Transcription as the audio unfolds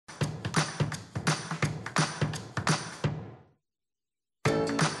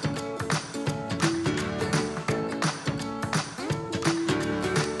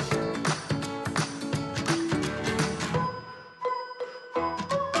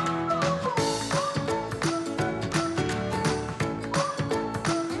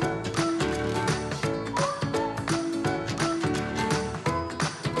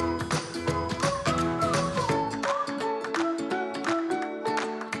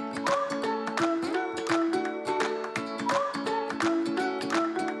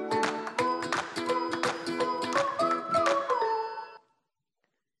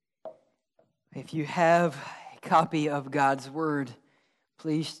If you have a copy of God's Word,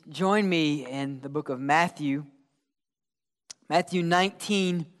 please join me in the book of Matthew. Matthew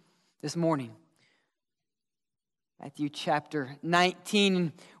 19 this morning. Matthew chapter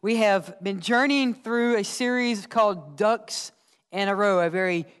 19. We have been journeying through a series called Ducks in a Row, a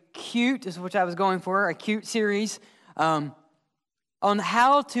very cute, is what I was going for, a cute series on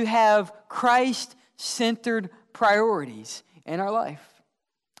how to have Christ-centered priorities in our life.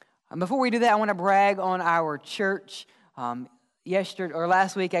 Before we do that, I want to brag on our church.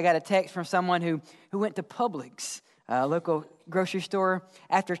 Last week, I got a text from someone who went to Publix, a local grocery store,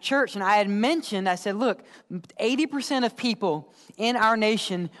 after church, and I said, look, 80% of people in our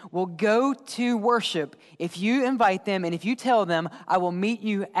nation will go to worship if you invite them and if you tell them, I will meet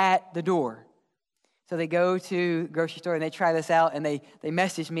you at the door. So they go to the grocery store and they try this out, and they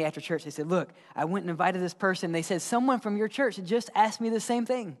messaged me after church. They said, look, I went and invited this person. They said, someone from your church just asked me the same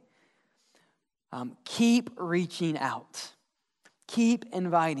thing. Keep reaching out. Keep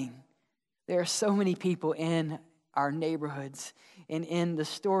inviting. There are so many people in our neighborhoods and in the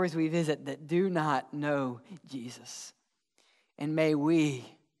stores we visit that do not know Jesus. And may we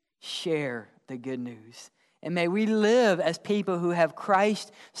share the good news. And may we live as people who have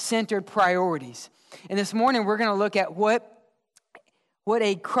Christ-centered priorities. And this morning we're going to look at what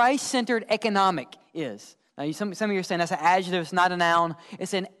a Christ-centered economic is. Now, some of you are saying that's an adjective, it's not a noun.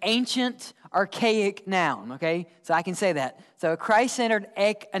 It's an ancient, archaic noun, okay? So I can say that. So a Christ-centered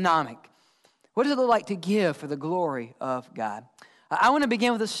economic. What does it look like to give for the glory of God? I want to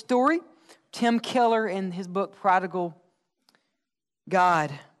begin with a story. Tim Keller, in his book, Prodigal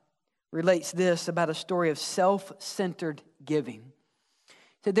God, relates this about a story of self-centered giving.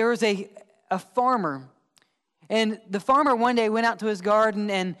 So there was a farmer, and the farmer one day went out to his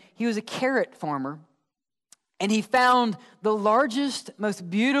garden, and he was a carrot farmer. And he found the largest, most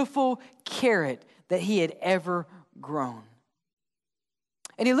beautiful carrot that he had ever grown.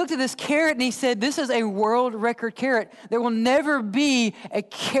 And he looked at this carrot and he said, this is a world record carrot. There will never be a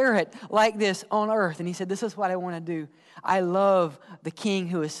carrot like this on earth. And he said, this is what I want to do. I love the king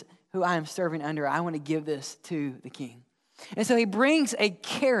who I am serving under. I want to give this to the king. And so he brings a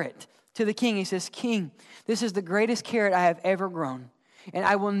carrot to the king. He says, King, this is the greatest carrot I have ever grown. And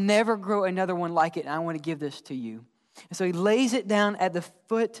I will never grow another one like it, and I want to give this to you. And so he lays it down at the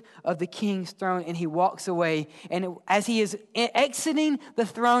foot of the king's throne, and he walks away. And as he is exiting the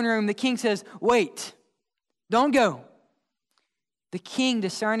throne room, the king says, wait, don't go. The king,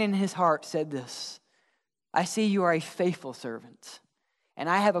 discerning in his heart, said this, I see you are a faithful servant, and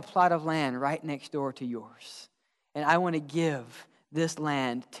I have a plot of land right next door to yours. And I want to give this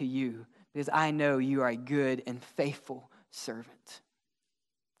land to you because I know you are a good and faithful servant.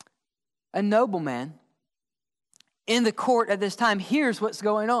 A nobleman in the court at this time hears what's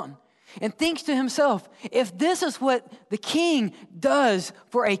going on and thinks to himself, if this is what the king does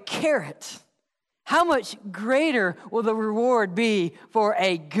for a carrot, how much greater will the reward be for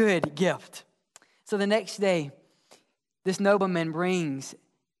a good gift? So the next day, this nobleman brings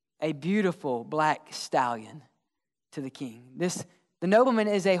a beautiful black stallion to the king. The nobleman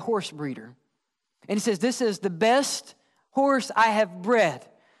is a horse breeder. And he says, this is the best horse I have bred.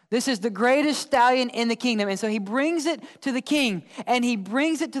 This is the greatest stallion in the kingdom. And so he brings it to the king, and he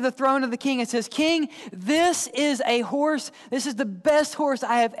brings it to the throne of the king and says, King, this is a horse. This is the best horse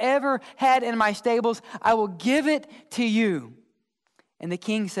I have ever had in my stables. I will give it to you. And the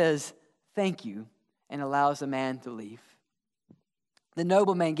king says, thank you, and allows the man to leave. The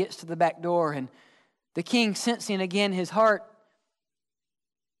nobleman gets to the back door, and the king, sensing again his heart,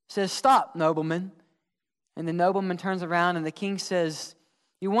 says, stop, nobleman. And the nobleman turns around, and the king says,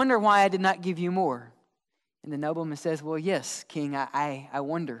 you wonder why I did not give you more. And the nobleman says, well, yes, king, I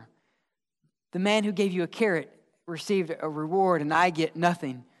wonder. The man who gave you a carrot received a reward, and I get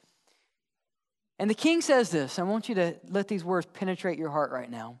nothing. And the king says this. I want you to let these words penetrate your heart right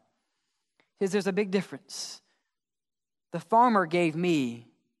now. He says, there's a big difference. The farmer gave me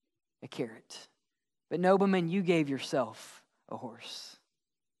a carrot, but nobleman, you gave yourself a horse.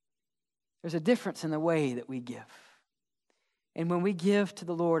 There's a difference in the way that we give. And when we give to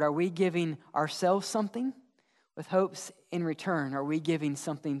the Lord, are we giving ourselves something with hopes in return? Are we giving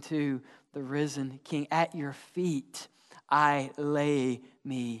something to the risen King? At your feet, I lay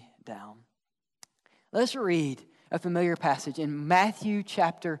me down. Let's read a familiar passage in Matthew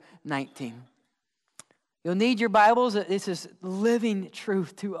chapter 19. You'll need your Bibles. This is living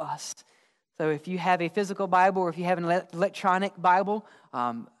truth to us. So if you have a physical Bible or if you have an electronic Bible,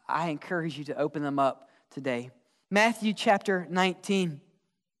 I encourage you to open them up today. Matthew chapter 19.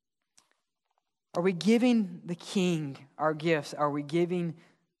 Are we giving the King our gifts? Are we giving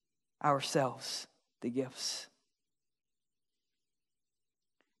ourselves the gifts.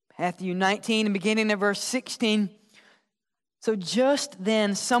 Matthew 19, and beginning at verse 16. So just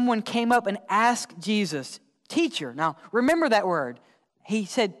then someone came up and asked Jesus, "Teacher," now remember that word. He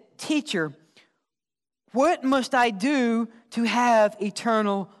said, "Teacher, what must I do to have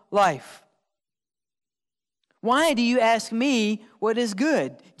eternal life?" "Why do you ask me what is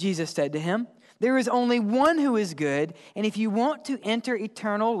good?" Jesus said to him. "There is only one who is good, and if you want to enter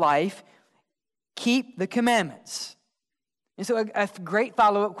eternal life, keep the commandments." And so a great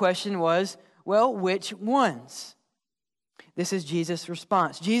follow-up question was, well, which ones? This is Jesus'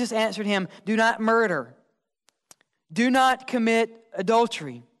 response. Jesus answered him, "Do not murder. Do not commit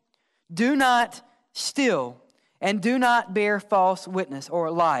adultery. Do not steal. And do not bear false witness," or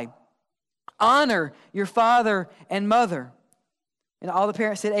lie. "Honor your father and mother." And all the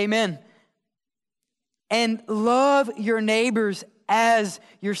parents said, "Amen." "And love your neighbors as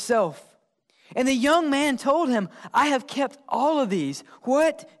yourself." And the young man told him, "I have kept all of these.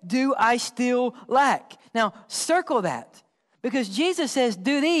 What do I still lack?" Now, circle that. Because Jesus says,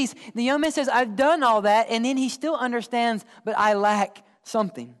 do these. The young man says, "I've done all that." And then he still understands, but I lack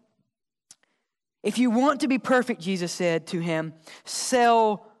something. "If you want to be perfect," Jesus said to him,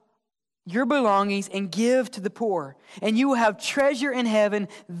 "sell your belongings and give to the poor, and you will have treasure in heaven.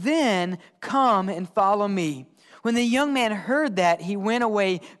 Then come and follow me." When the young man heard that, he went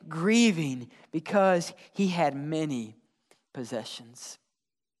away grieving because he had many possessions.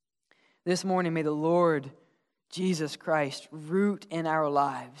 This morning, may the Lord Jesus Christ root in our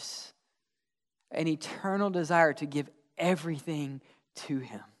lives an eternal desire to give everything to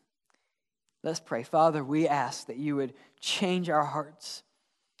him. Let's pray. Father, we ask that you would change our hearts.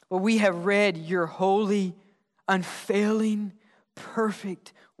 Well, we have read your holy, unfailing,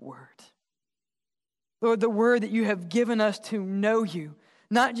 perfect word. Lord, the word that you have given us to know you,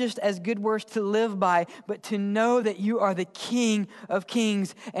 not just as good words to live by, but to know that you are the King of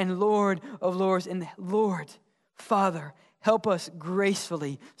kings and Lord of lords. And Lord, Father, help us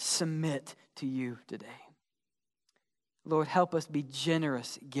gracefully submit to you today. Lord, help us be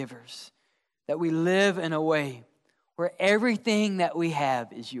generous givers, that we live in a way where everything that we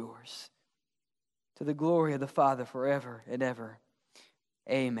have is yours. To the glory of the Father forever and ever.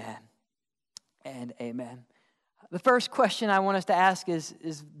 Amen and amen. The first question I want us to ask is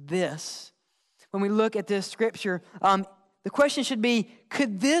this. When we look at this scripture, the question should be,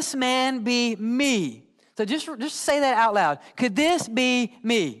 could this man be me? So just say that out loud. Could this be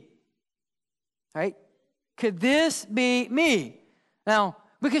me? All right? Could this be me? Now,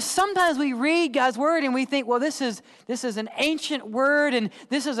 because sometimes we read God's word and we think, well, this is an ancient word and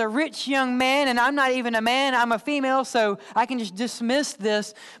this is a rich young man and I'm not even a man, I'm a female, so I can just dismiss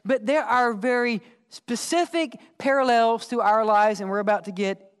this. But there are very specific parallels to our lives, and we're about to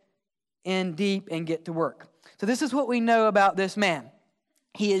get in deep and get to work. So this is what we know about this man.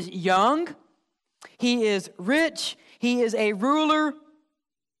 He is young, he is rich, he is a ruler.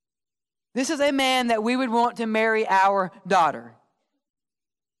 This is a man that we would want to marry our daughter.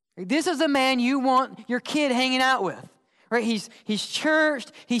 This is a man you want your kid hanging out with, right? He's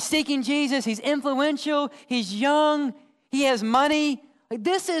churched, he's seeking Jesus, he's influential, he's young, he has money. Like,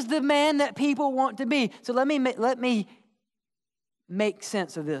 this is the man that people want to be. So let me make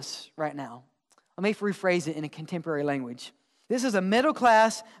sense of this right now. Let me rephrase it in a contemporary language. This is a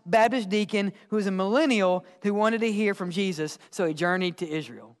middle-class Baptist deacon who is a millennial who wanted to hear from Jesus, so he journeyed to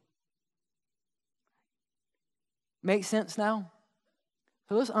Israel. Make sense now?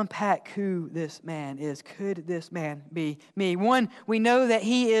 So let's unpack who this man is. Could this man be me? One, we know that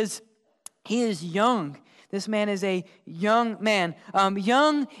he is young. This man is a young man.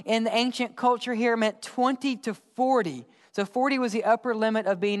 Young in the ancient culture here meant 20 to 40. So 40 was the upper limit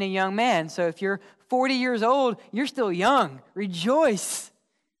of being a young man. So if you're 40 years old, you're still young. Rejoice.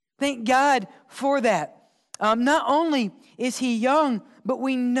 Thank God for that. Not only is he young, but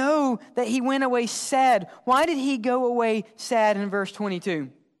we know that he went away sad. Why did he go away sad in verse 22?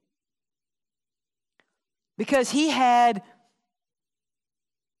 Because he had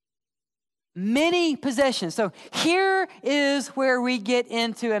many possessions. So here is where we get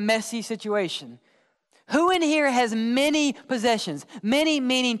into a messy situation. Who in here has many possessions? Many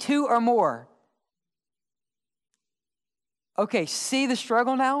meaning two or more. Okay, see the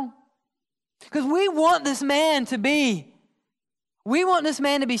struggle now? Because we want this man to be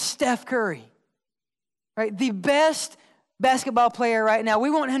Steph Curry, right? The best basketball player right now.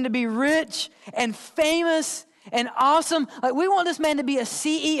 We want him to be rich and famous and awesome. Like, we want this man to be a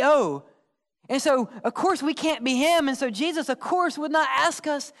CEO. And so, of course, we can't be him. And so Jesus, of course, would not ask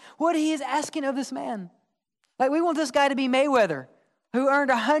us what he is asking of this man. Like, we want this guy to be Mayweather. who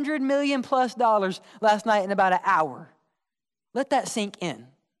earned $100 million plus last night in about an hour. Let that sink in.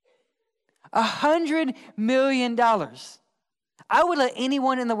 $100 million. I would let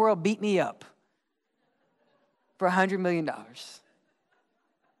anyone in the world beat me up for $100 million.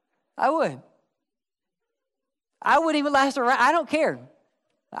 I would. I wouldn't even last around. I don't care.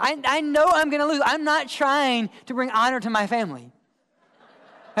 I know I'm going to lose. I'm not trying to bring honor to my family.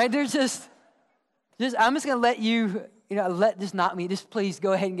 Right? There's just I'm just going to let you let this knock me. Just please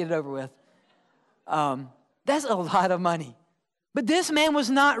go ahead and get it over with. That's a lot of money. But this man was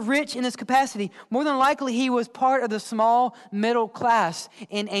not rich in this capacity. More than likely, he was part of the small middle class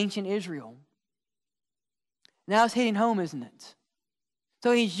in ancient Israel. Now it's hitting home, isn't it?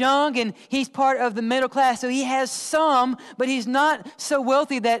 So he's young and he's part of the middle class. So he has some, but he's not so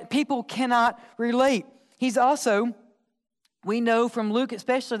wealthy that people cannot relate. He's also, we know from Luke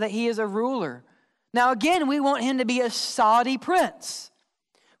especially, that he is a ruler. Now again, we want him to be a Saudi prince.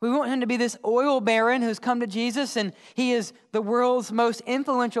 We want him to be this oil baron who's come to Jesus and he is the world's most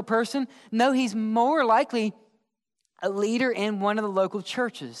influential person. No, he's more likely a leader in one of the local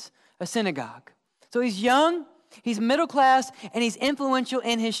churches, a synagogue. So he's young, he's middle class, and he's influential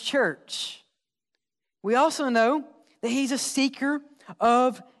in his church. We also know that he's a seeker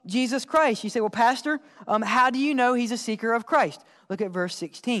of Jesus Christ. You say, well, Pastor, how do you know he's a seeker of Christ? Look at verse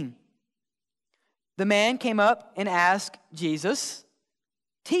 16. The man came up and asked Jesus,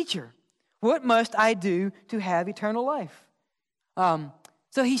 Teacher, what must I do to have eternal life?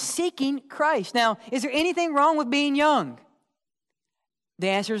 So he's seeking Christ. Now, is there anything wrong with being young? The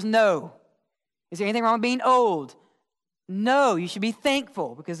answer is no. Is there anything wrong with being old? No, you should be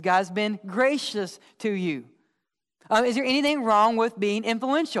thankful because God's been gracious to you. Is there anything wrong with being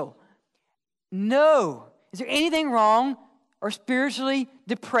influential? No. Is there anything wrong or spiritually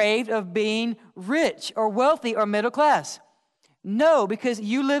depraved of being rich or wealthy or middle class? No, because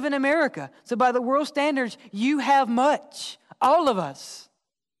you live in America. So by the world standards, you have much. All of us.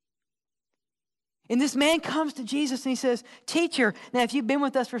 And this man comes to Jesus and he says, Teacher, now if you've been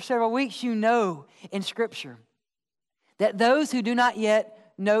with us for several weeks, you know in Scripture that those who do not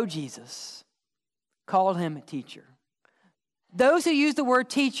yet know Jesus called him teacher. Those who use the word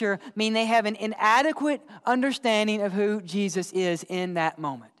teacher mean they have an inadequate understanding of who Jesus is in that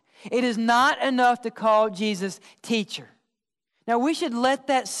moment. It is not enough to call Jesus teacher. Now, we should let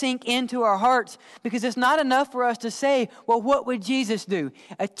that sink into our hearts because it's not enough for us to say, well, what would Jesus do?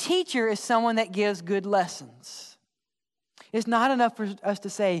 A teacher is someone that gives good lessons. It's not enough for us to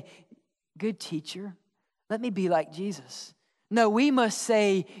say, good teacher, let me be like Jesus. No, we must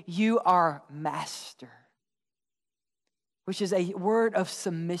say, you are master, which is a word of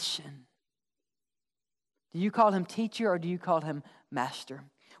submission. Do you call him teacher or do you call him master?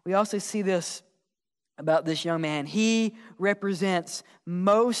 We also see this about this young man. He represents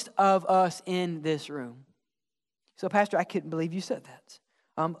most of us in this room. So, Pastor, I couldn't believe you said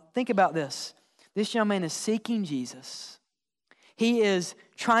that. Think about this. This young man is seeking Jesus. He is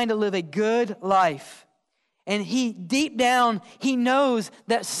trying to live a good life. And he, deep down, he knows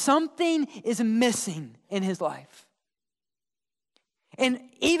that something is missing in his life. And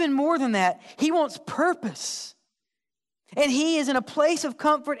even more than that, he wants purpose. And he is in a place of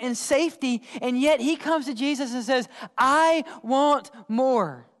comfort and safety, and yet he comes to Jesus and says, I want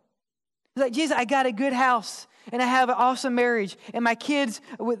more. He's like, Jesus, I got a good house, and I have an awesome marriage, and my kids,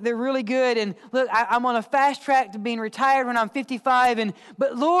 they're really good, and look, I'm on a fast track to being retired when I'm 55,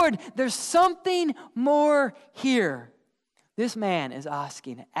 but Lord, there's something more here. This man is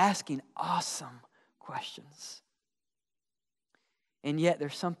asking awesome questions. And yet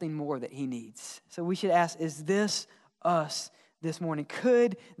there's something more that he needs. So we should ask, is this us this morning?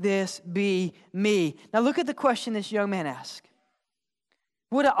 Could this be me? Now look at the question this young man asked.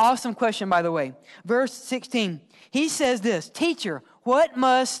 What an awesome question, by the way. Verse 16, he says this, Teacher, what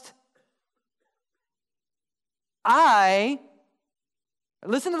must I,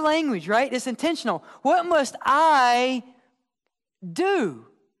 listen to the language, right? It's intentional. What must I do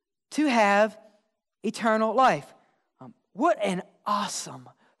to have eternal life? What an awesome,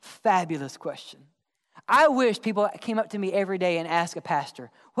 fabulous question. I wish people came up to me every day and asked a pastor,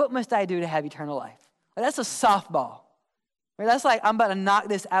 what must I do to have eternal life? That's a softball. That's like, I'm about to knock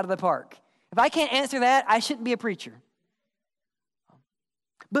this out of the park. If I can't answer that, I shouldn't be a preacher.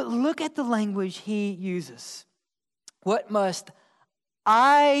 But look at the language he uses. What must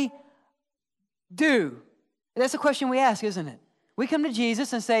I do? That's a question we ask, isn't it? We come to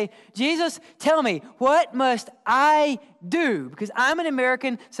Jesus and say, Jesus, tell me, what must I do? Because I'm an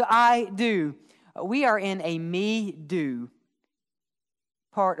American, so I do. We are in a me-do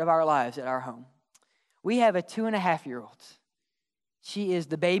part of our lives at our home. We have a 2.5-year-old. She is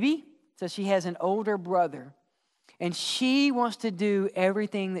the baby, so she has an older brother. And she wants to do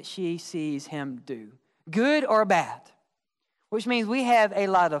everything that she sees him do, good or bad. Which means we have a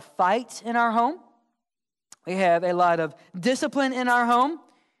lot of fights in our home. We have a lot of discipline in our home.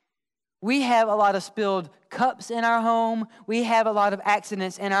 We have a lot of spilled cups in our home. We have a lot of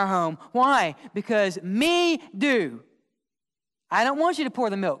accidents in our home. Why? Because me do. I don't want you to pour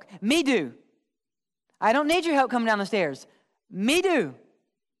the milk. Me do. I don't need your help coming down the stairs. Me do.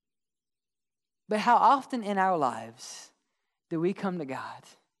 But how often in our lives do we come to God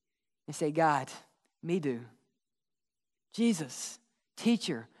and say, God, me do. Jesus,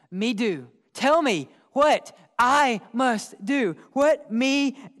 teacher, me do. Tell me what I must do. What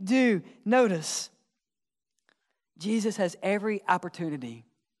me do. Notice, Jesus has every opportunity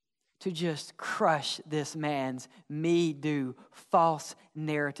to just crush this man's me do, false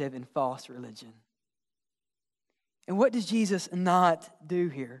narrative and false religion. And what does Jesus not do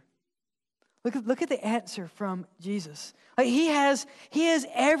here? Look at the answer from Jesus. Like he has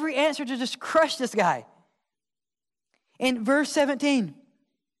every answer to just crush this guy. In verse 17,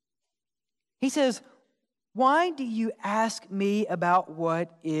 he says, why do you ask me about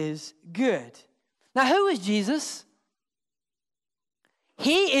what is good? Now, who is Jesus?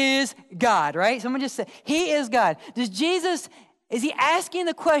 He is God, right? Someone just said, he is God. Is he asking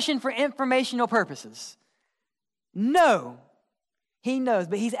the question for informational purposes? No. He knows,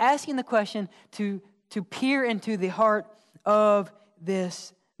 but he's asking the question to peer into the heart of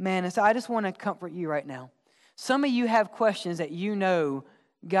this man. And so I just want to comfort you right now. Some of you have questions that you know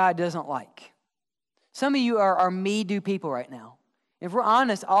God doesn't like. Some of you are me-do people right now. If we're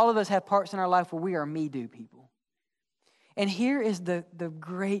honest, all of us have parts in our life where we are me-do people. And here is the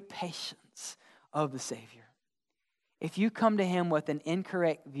great patience of the Savior. If you come to him with an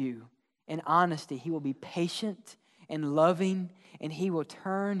incorrect view and honesty, he will be patient and loving, and he will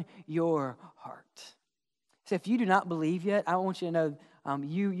turn your heart. So if you do not believe yet, I want you to know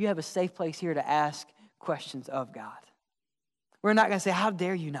you have a safe place here to ask questions of God. We're not going to say, how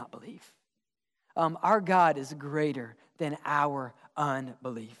dare you not believe? Our God is greater than our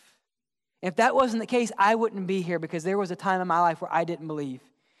unbelief. If that wasn't the case, I wouldn't be here, because there was a time in my life where I didn't believe,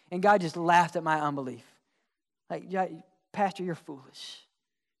 and God just laughed at my unbelief. Like, Pastor, you're foolish.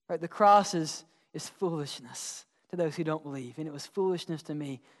 Right? The cross is foolishness to those who don't believe, and it was foolishness to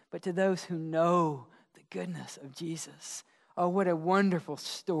me. But to those who know the goodness of Jesus, oh, what a wonderful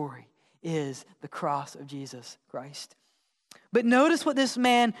story is the cross of Jesus Christ. But notice what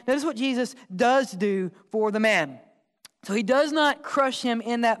Jesus does do for the man. So he does not crush him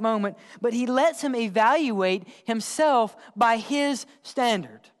in that moment, but he lets him evaluate himself by his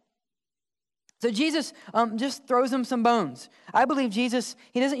standard. So Jesus just throws him some bones. I believe Jesus,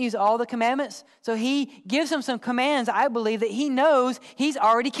 he doesn't use all the commandments, so he gives him some commands, I believe, that he knows he's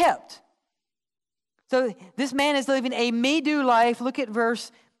already kept. So this man is living a me-do life. Look at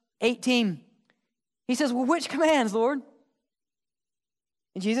verse 18. He says, well, which commands, Lord?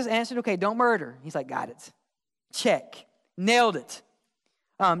 And Jesus answered, okay, don't murder. He's like, got it. Check. Nailed it.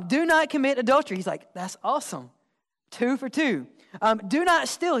 Do not commit adultery. He's like, that's awesome. 2 for 2. Do not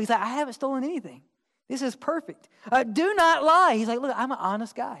steal. He's like, I haven't stolen anything. This is perfect. Do not lie. He's like, look, I'm an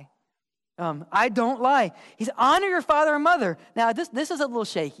honest guy. I don't lie. He's honor your father and mother. Now, this is a little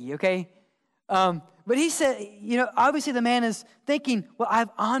shaky, okay? But he said, obviously the man is thinking, well, I've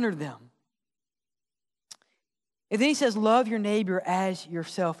honored them. And then he says, love your neighbor as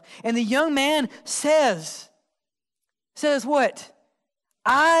yourself. And the young man says what?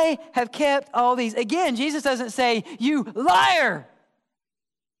 I have kept all these. Again, Jesus doesn't say, you liar.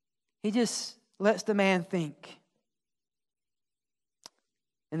 He just lets the man think.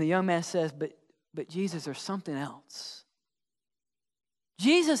 And the young man says, but Jesus, there's something else.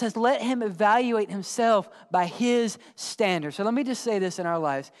 Jesus has let him evaluate himself by his standard. So let me just say this in our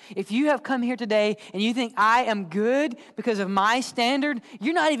lives. If you have come here today and you think I am good because of my standard,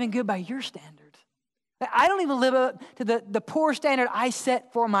 you're not even good by your standard. I don't even live up to the poor standard I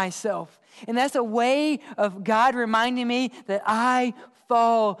set for myself. And that's a way of God reminding me that I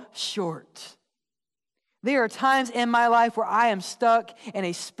fall short. There are times in my life where I am stuck in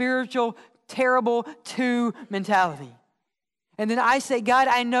a spiritual, terrible 2 mentality. And then I say, God,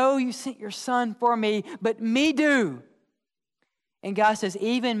 I know you sent your son for me, but me do. And God says,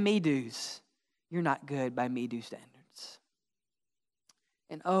 even me do's, you're not good by me do standards.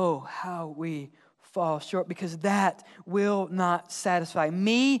 And oh, how we fall short, because that will not satisfy.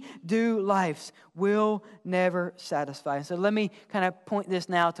 Me do lives will never satisfy. And so let me kind of point this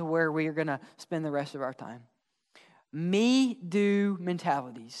now to where we are going to spend the rest of our time. Me do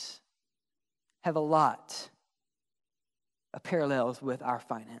mentalities have a lot parallels with our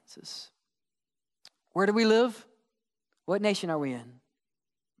finances. Where do we live? What nation are we in?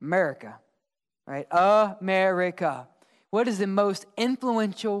 America, right? America. What is the most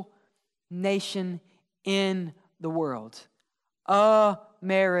influential nation in the world?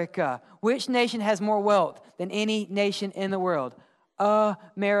 America. Which nation has more wealth than any nation in the world?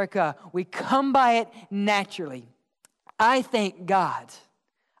 America. We come by it naturally. I thank God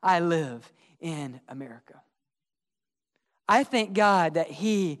I live in America. I thank God that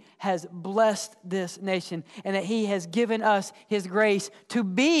He has blessed this nation and that He has given us His grace to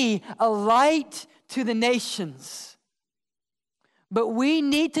be a light to the nations. But we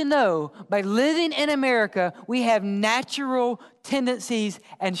need to know, by living in America, we have natural tendencies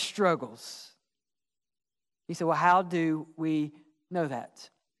and struggles. You say, well, how do we know that?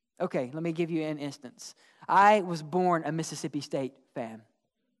 Okay, let me give you an instance. I was born a Mississippi State fan,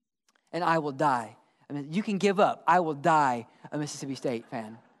 and I will die. I mean, you can give up. I will die a Mississippi State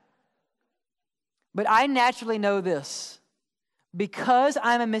fan. But I naturally know this. Because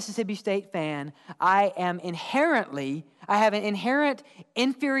I'm a Mississippi State fan, I have an inherent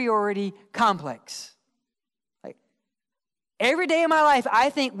inferiority complex. Like, every day of my life, I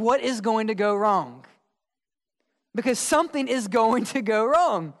think, what is going to go wrong? Because something is going to go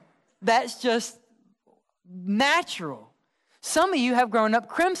wrong. That's just natural. Some of you have grown up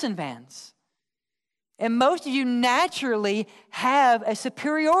Crimson fans. And most of you naturally have a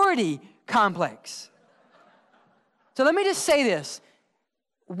superiority complex. So let me just say this.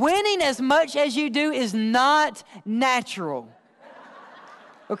 Winning as much as you do is not natural.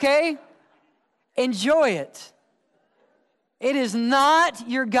 Okay? Enjoy it. It is not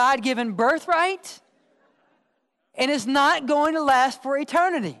your God-given birthright, and it's not going to last for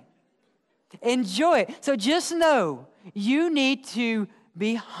eternity. Enjoy it. So just know you need to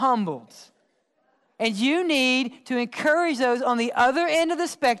be humbled. And you need to encourage those on the other end of the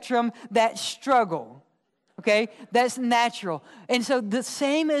spectrum that struggle. Okay? That's natural. And so the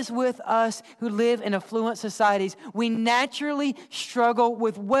same is with us who live in affluent societies. We naturally struggle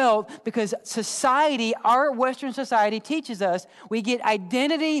with wealth because society, our Western society, teaches us we get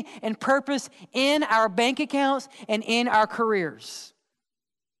identity and purpose in our bank accounts and in our careers.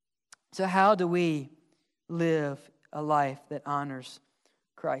 So how do we live a life that honors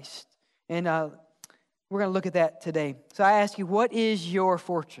Christ? And we're going to look at that today. So I ask you, what is your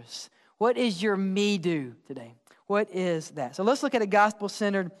fortress? What is your me-do today? What is that? So let's look at a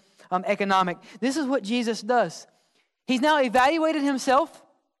gospel-centered economic. This is what Jesus does. He's now evaluated himself.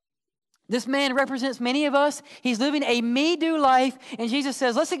 This man represents many of us. He's living a me-do life. And Jesus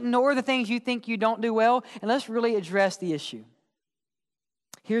says, let's ignore the things you think you don't do well, and let's really address the issue.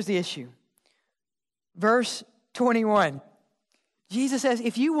 Here's the issue. Verse 21. Jesus says,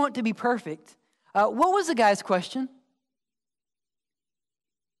 if you want to be perfect, what was the guy's question?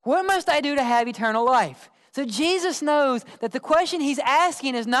 What must I do to have eternal life? So Jesus knows that the question he's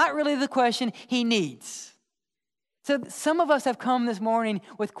asking is not really the question he needs. So some of us have come this morning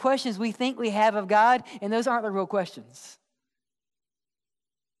with questions we think we have of God, and those aren't the real questions.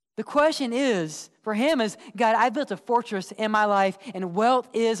 The question is, for him is, God, I built a fortress in my life, and wealth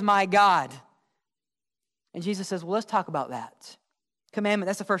is my God. And Jesus says, well, let's talk about that. Commandment,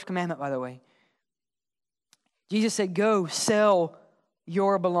 that's the first commandment, by the way. Jesus said, go sell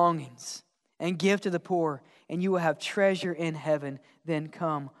your belongings and give to the poor, and you will have treasure in heaven. Then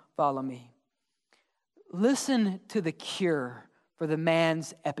come, follow me. Listen to the cure for the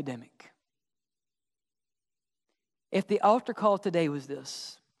man's epidemic. If the altar call today was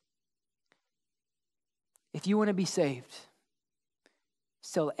this, if you want to be saved,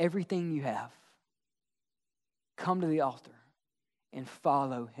 sell everything you have, come to the altar, and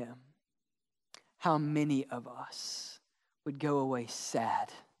follow him. How many of us would go away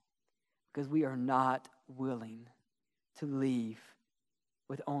sad because we are not willing to leave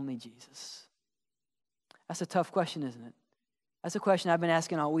with only Jesus? That's a tough question, isn't it? That's a question I've been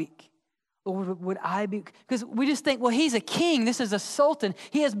asking all week. Lord, would I be? Because we just think, well, he's a king. This is a sultan.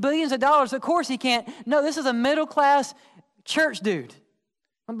 He has billions of dollars. Of course he can't. No, this is a middle-class church dude.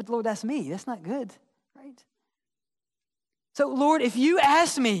 But Lord, that's me. That's not good, right? So, Lord, if you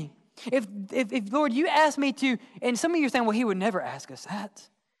ask me, if Lord, you ask me to, and some of you are saying, well, he would never ask us that.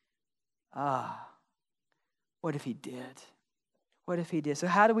 What if he did? What if he did? So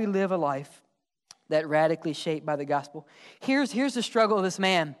how do we live a life that radically shaped by the gospel? Here's the struggle of this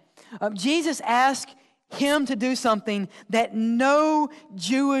man. Jesus asked him to do something that no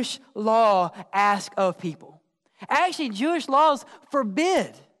Jewish law asked of people. Actually, Jewish laws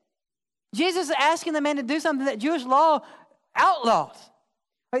forbid. Jesus is asking the man to do something that Jewish law outlaws.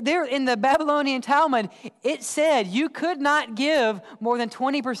 Right there in the Babylonian Talmud, it said you could not give more than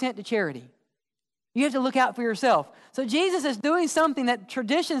 20% to charity. You have to look out for yourself. So Jesus is doing something that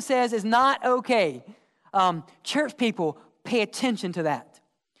tradition says is not okay. Church people, pay attention to that.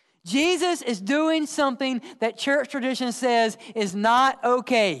 Jesus is doing something that church tradition says is not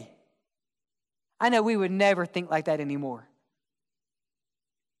okay. I know we would never think like that anymore.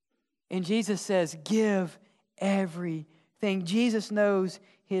 And Jesus says, give everything. Jesus knows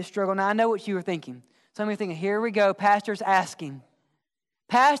his struggle. Now, I know what you were thinking. Some of you are thinking, here we go, pastor's asking.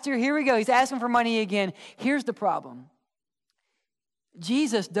 Pastor, here we go. He's asking for money again. Here's the problem.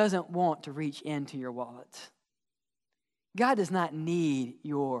 Jesus doesn't want to reach into your wallet. God does not need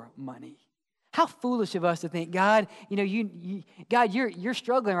your money. How foolish of us to think, God, God, you're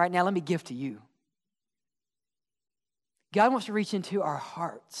struggling right now. Let me give to you. God wants to reach into our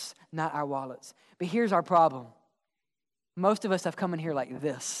hearts, not our wallets. But here's our problem. Most of us have come in here like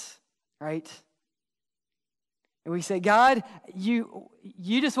this, right? And we say, God, you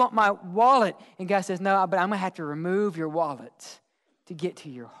just want my wallet. And God says, no, but I'm going to have to remove your wallet to get to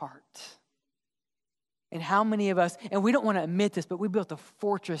your heart. And how many of us, and we don't want to admit this, but we built a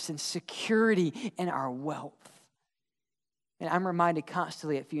fortress and security in our wealth. And I'm reminded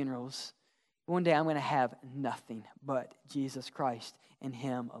constantly at funerals, one day I'm going to have nothing but Jesus Christ and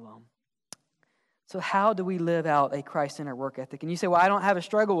him alone. So how do we live out a Christ-centered work ethic? And you say, well, I don't have a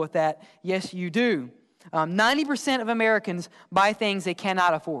struggle with that. Yes, you do. 90% of Americans buy things they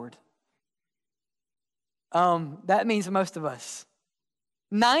cannot afford. That means most of us.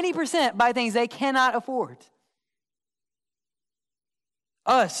 90% buy things they cannot afford.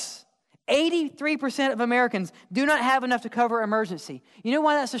 Us, 83% of Americans do not have enough to cover emergency. You know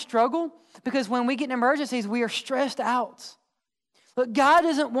why that's a struggle? Because when we get in emergencies, we are stressed out. Look, God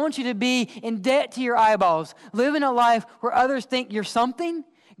doesn't want you to be in debt to your eyeballs, living a life where others think you're something.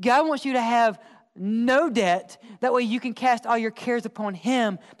 God wants you to have no debt. That way you can cast all your cares upon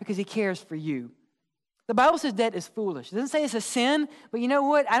him because he cares for you. The Bible says debt is foolish. It doesn't say it's a sin, but you know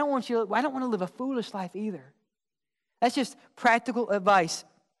what? I don't want to live a foolish life either. That's just practical advice.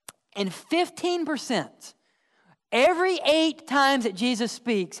 And 15%, every 8 times that Jesus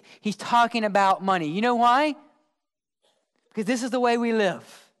speaks, he's talking about money. You know why? Because this is the way we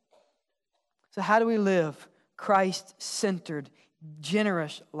live. So how do we live Christ-centered,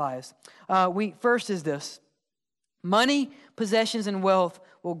 generous lives? First is this. Money, possessions, and wealth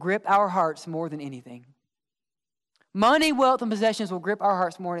will grip our hearts more than anything. Money, wealth, and possessions will grip our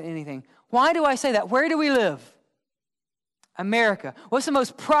hearts more than anything. Why do I say that? Where do we live? America. What's the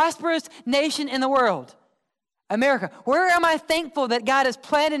most prosperous nation in the world? America. Where am I thankful that God has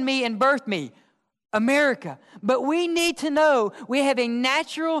planted me and birthed me? America. But we need to know we have a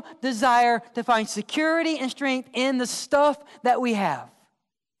natural desire to find security and strength in the stuff that we have.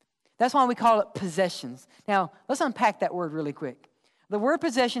 That's why we call it possessions. Now, let's unpack that word really quick. The word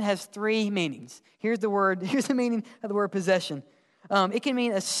possession has 3 meanings. Here's the meaning of the word possession. It can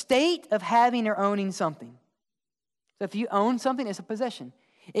mean a state of having or owning something. So if you own something, it's a possession.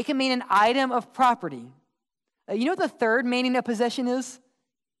 It can mean an item of property. You know what the third meaning of possession is?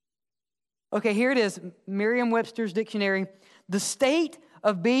 Okay, here it is. Merriam-Webster's dictionary. The state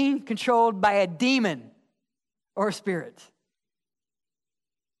of being controlled by a demon or a spirit.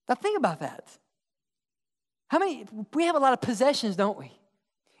 Now think about that. We have a lot of possessions, don't we?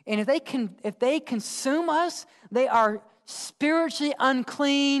 And if they consume us, they are spiritually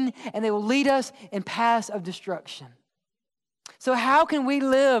unclean and they will lead us in paths of destruction. So how can we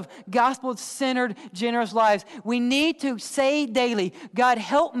live gospel-centered, generous lives? We need to say daily, God,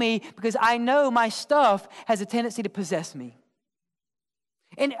 help me because I know my stuff has a tendency to possess me.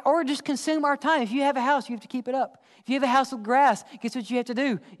 Or just consume our time. If you have a house, you have to keep it up. If you have a house with grass, guess what you have to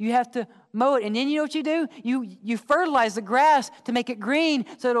do? You have to mow it. And then you know what you do? You fertilize the grass to make it green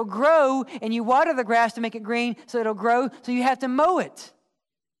so it'll grow, and you water the grass to make it green so it'll grow, so you have to mow it.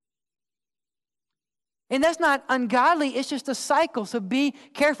 And that's not ungodly, it's just a cycle, so be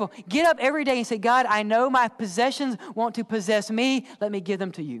careful. Get up every day and say, God, I know my possessions want to possess me. Let me give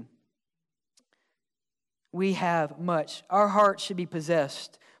them to you. We have much. Our hearts should be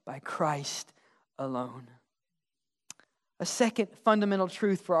possessed by Christ alone. A second fundamental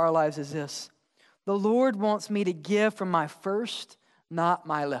truth for our lives is this. The Lord wants me to give from my first, not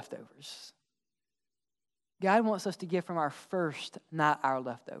my leftovers. God wants us to give from our first, not our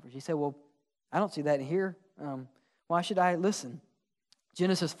leftovers. You say, well, I don't see that in here. Why should I listen?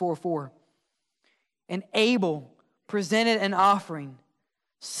 Genesis 4:4. And Abel presented an offering,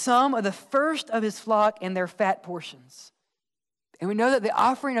 some of the first of his flock and their fat portions. And we know that the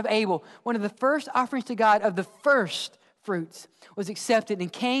offering of Abel, one of the first offerings to God of the first fruits was accepted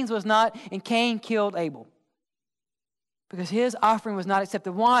and Cain's was not, and Cain killed Abel. Because his offering was not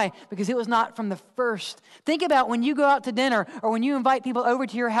accepted. Why? Because it was not from the first. Think about when you go out to dinner or when you invite people over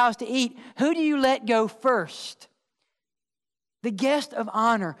to your house to eat, who do you let go first? The guest of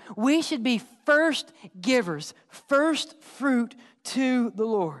honor. We should be first givers, first fruit to the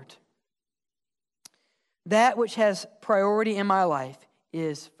Lord. That which has priority in my life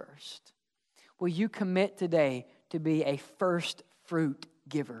is first. Will you commit today to be a first fruit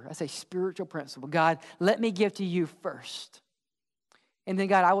giver? That's a spiritual principle. God, let me give to you first. And then,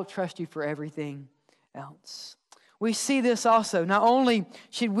 God, I will trust you for everything else. We see this also. Not only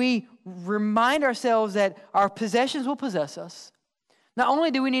should we remind ourselves that our possessions will possess us, not only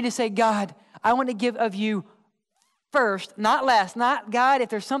do we need to say, God, I want to give of you first, not last. Not, God, if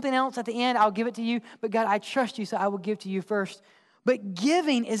there's something else at the end, I'll give it to you. But God, I trust you, so I will give to you first. But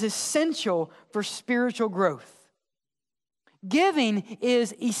giving is essential for spiritual growth. Giving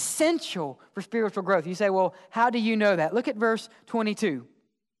is essential for spiritual growth. You say, well, how do you know that? Look at verse 22.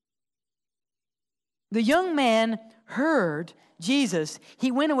 The young man heard Jesus.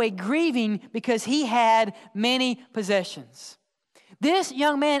 He went away grieving because he had many possessions. This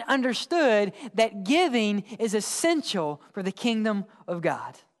young man understood that giving is essential for the kingdom of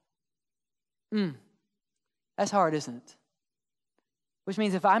God. That's hard, isn't it? Which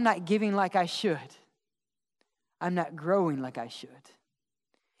means if I'm not giving like I should, I'm not growing like I should.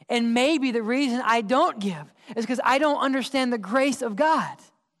 And maybe the reason I don't give is because I don't understand the grace of God.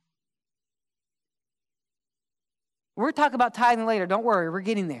 We're talking about tithing later. Don't worry, we're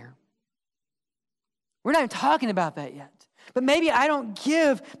getting there. We're not even talking about that yet. But maybe I don't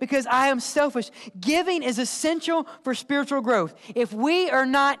give because I am selfish. Giving is essential for spiritual growth. If we are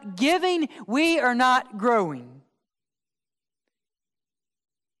not giving, we are not growing.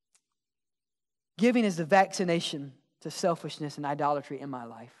 Giving is the vaccination to selfishness and idolatry in my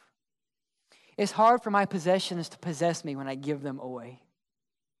life. It's hard for my possessions to possess me when I give them away.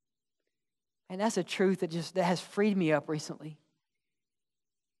 And that's a truth that has freed me up recently.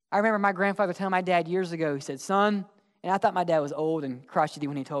 I remember my grandfather telling my dad years ago, he said, son, and I thought my dad was old and crotchety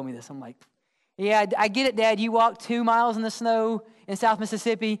when he told me this. I'm like, yeah, I get it, Dad. You walked 2 miles in the snow in South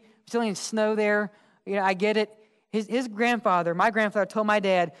Mississippi. Still ain't snow there. You know, I get it. His grandfather, my grandfather, told my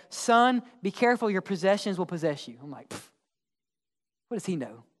dad, son, be careful, your possessions will possess you. I'm like, what does he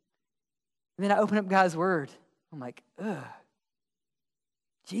know? And then I open up God's word. I'm like,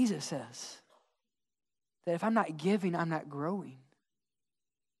 Jesus says that if I'm not giving, I'm not growing.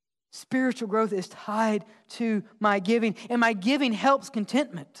 Spiritual growth is tied to my giving, and my giving helps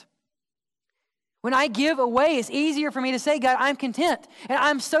contentment. When I give away, it's easier for me to say, God, I'm content. And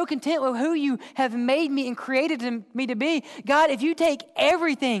I'm so content with who you have made me and created me to be. God, if you take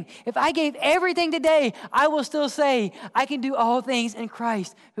everything, if I gave everything today, I will still say, I can do all things in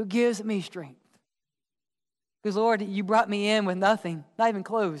Christ who gives me strength. Because, Lord, you brought me in with nothing, not even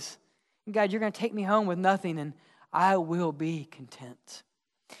clothes. And God, you're going to take me home with nothing, and I will be content.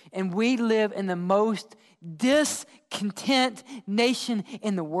 And we live in the most discontent nation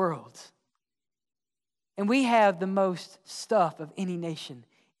in the world. And we have the most stuff of any nation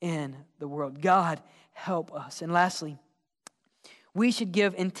in the world. God, help us. And lastly, we should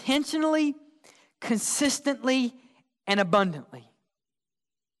give intentionally, consistently, and abundantly.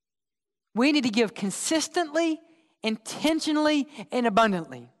 We need to give consistently, intentionally, and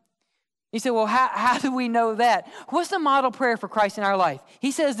abundantly. You say, well, how do we know that? What's the model prayer for Christ in our life?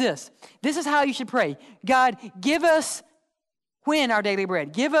 He says this. This is how you should pray. God, give us when our daily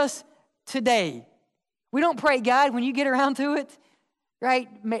bread. Give us today. We don't pray, God, when you get around to it, right?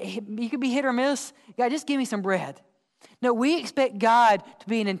 You could be hit or miss. God, just give me some bread. No, we expect God to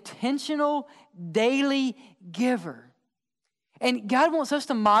be an intentional, daily giver. And God wants us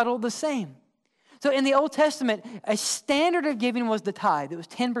to model the same. So in the Old Testament, a standard of giving was the tithe. It was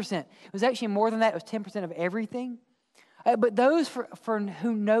 10%. It was actually more than that. It was 10% of everything. But those for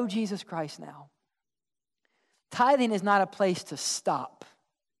who know Jesus Christ now, tithing is not a place to stop.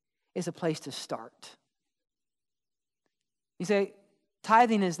 It's a place to start. You say,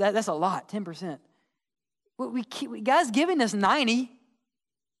 tithing is that's a lot, 10%. God's giving us 90.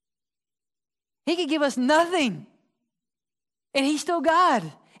 He could give us nothing. And he's still God.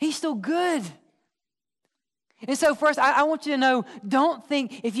 He's still good. And so first, I want you to know, don't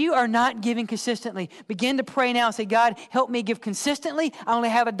think, if you are not giving consistently, begin to pray now and say, God, help me give consistently. I only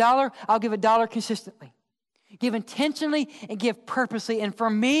have $1. I'll give $1 consistently. Give intentionally and give purposely. And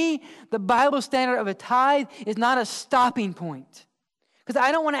for me, the Bible standard of a tithe is not a stopping point. Because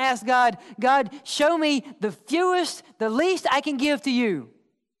I don't want to ask God, God, show me the fewest, the least I can give to you.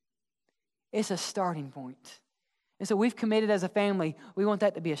 It's a starting point. And so we've committed as a family, we want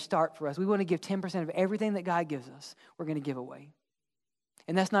that to be a start for us. We want to give 10% of everything that God gives us, we're going to give away.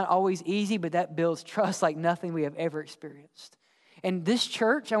 And that's not always easy, but that builds trust like nothing we have ever experienced. And this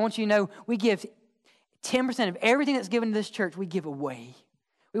church, I want you to know, we give 10% of everything that's given to this church, we give away.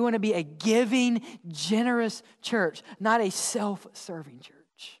 We want to be a giving, generous church, not a self-serving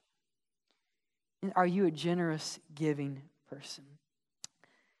church. And are you a generous, giving person?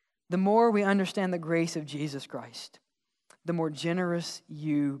 The more we understand the grace of Jesus Christ, the more generous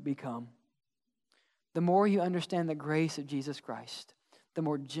you become. The more you understand the grace of Jesus Christ, the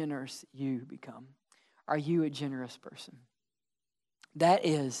more generous you become. Are you a generous person? That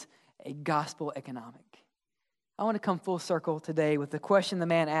is a gospel economic. I want to come full circle today with the question the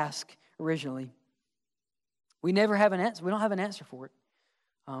man asked originally. We never have an answer. We don't have an answer for it.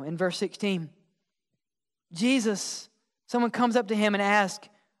 In verse 16, Jesus, someone comes up to him and asks,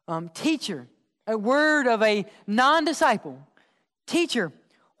 teacher, a word of a non-disciple, teacher,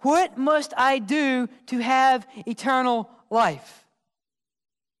 what must I do to have eternal life?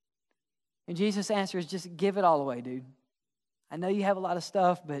 And Jesus' answer is just give it all away, dude. I know you have a lot of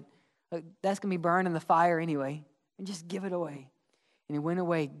stuff, but that's going to be burned in the fire anyway. And just give it away. And he went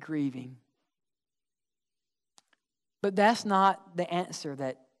away grieving. But that's not the answer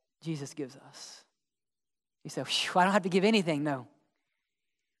that Jesus gives us. He said, I don't have to give anything. No.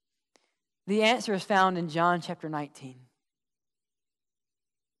 The answer is found in John chapter 19.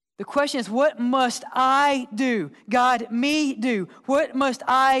 The question is, what must I do? God, me do. What must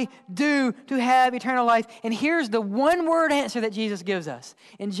I do to have eternal life? And here's the one word answer that Jesus gives us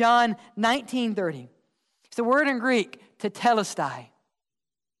in John 19:30. It's the word in Greek, tetelestai.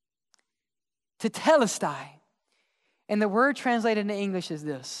 Tetelestai. And the word translated into English is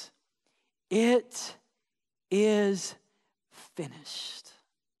this: it is finished.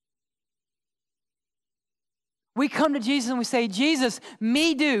 We come to Jesus and we say, Jesus,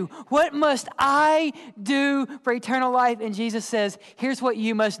 me do. What must I do for eternal life? And Jesus says, here's what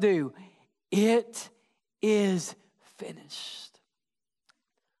you must do. It is finished.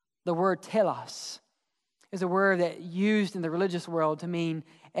 The word telos is a word that used in the religious world to mean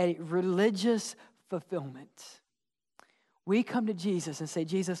a religious fulfillment. We come to Jesus and say,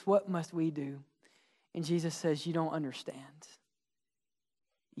 Jesus, what must we do? And Jesus says, you don't understand.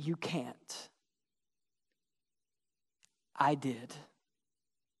 You can't. I did.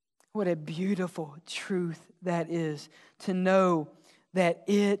 What a beautiful truth that is, to know that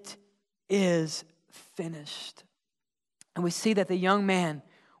it is finished. And we see that the young man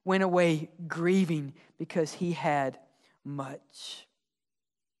went away grieving because he had much.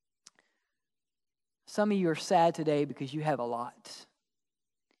 Some of you are sad today because you have a lot.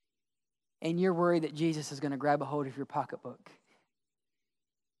 And you're worried that Jesus is going to grab a hold of your pocketbook.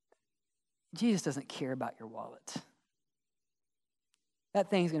 Jesus doesn't care about your wallet. That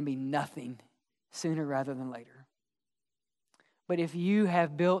thing's going to be nothing sooner rather than later. But if you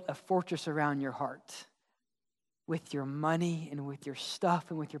have built a fortress around your heart with your money and with your stuff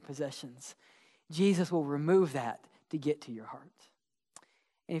and with your possessions, Jesus will remove that to get to your heart.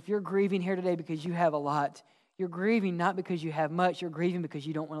 And if you're grieving here today because you have a lot, you're grieving not because you have much, you're grieving because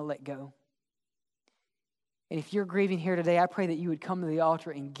you don't want to let go. And if you're grieving here today, I pray that you would come to the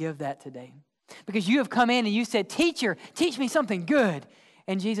altar and give that today. Because you have come in and you said, teacher, teach me something good.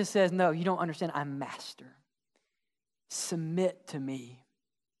 And Jesus says, no, you don't understand. I'm master. Submit to me.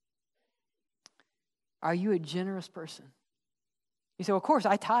 Are you a generous person? You say, well, of course,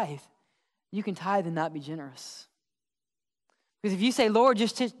 I tithe. You can tithe and not be generous. Because if you say, Lord,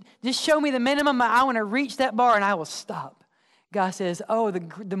 just show me the minimum, I want to reach that bar and I will stop. God says, oh,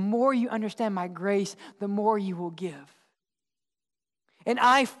 the more you understand my grace, the more you will give. And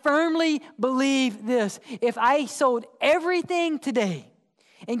I firmly believe this. If I sold everything today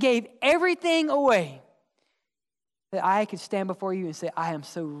and gave everything away, that I could stand before you and say, I am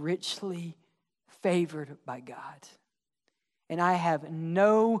so richly favored by God. And I have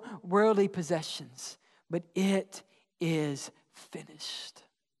no worldly possessions, but it is finished.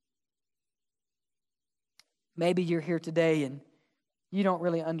 Maybe you're here today and you don't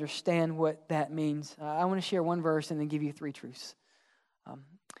really understand what that means. I want to share one verse and then give you three truths.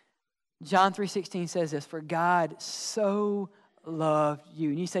 John 3:16 says this, for God so loved you.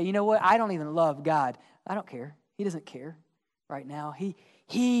 And you say, you know what? I don't even love God. I don't care. He doesn't care right now.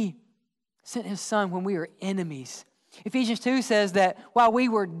 He sent his son when we were enemies. Ephesians 2 says that while we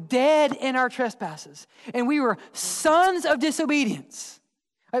were dead in our trespasses and we were sons of disobedience,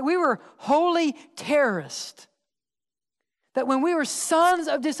 like we were holy terrorists, that when we were sons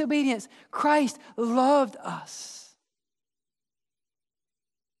of disobedience, Christ loved us.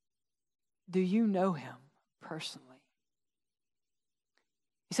 Do you know him personally?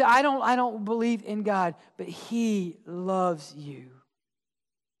 You say, I don't believe in God, but He loves you.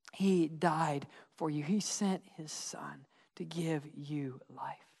 He died for you. He sent His Son to give you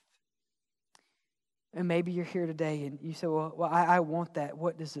life. And maybe you're here today and you say, well, I want that.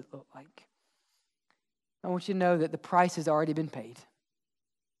 What does it look like? I want you to know that the price has already been paid.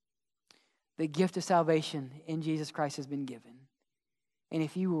 The gift of salvation in Jesus Christ has been given. And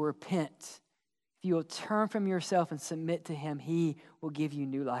if you will repent, if you will turn from yourself and submit to Him, He will give you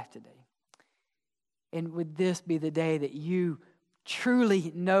new life today. And would this be the day that you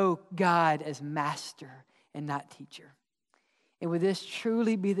truly know God as master and not teacher? And would this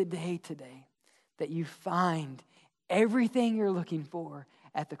truly be the day today that you find everything you're looking for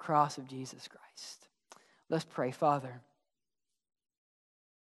at the cross of Jesus Christ? Let's pray. Father,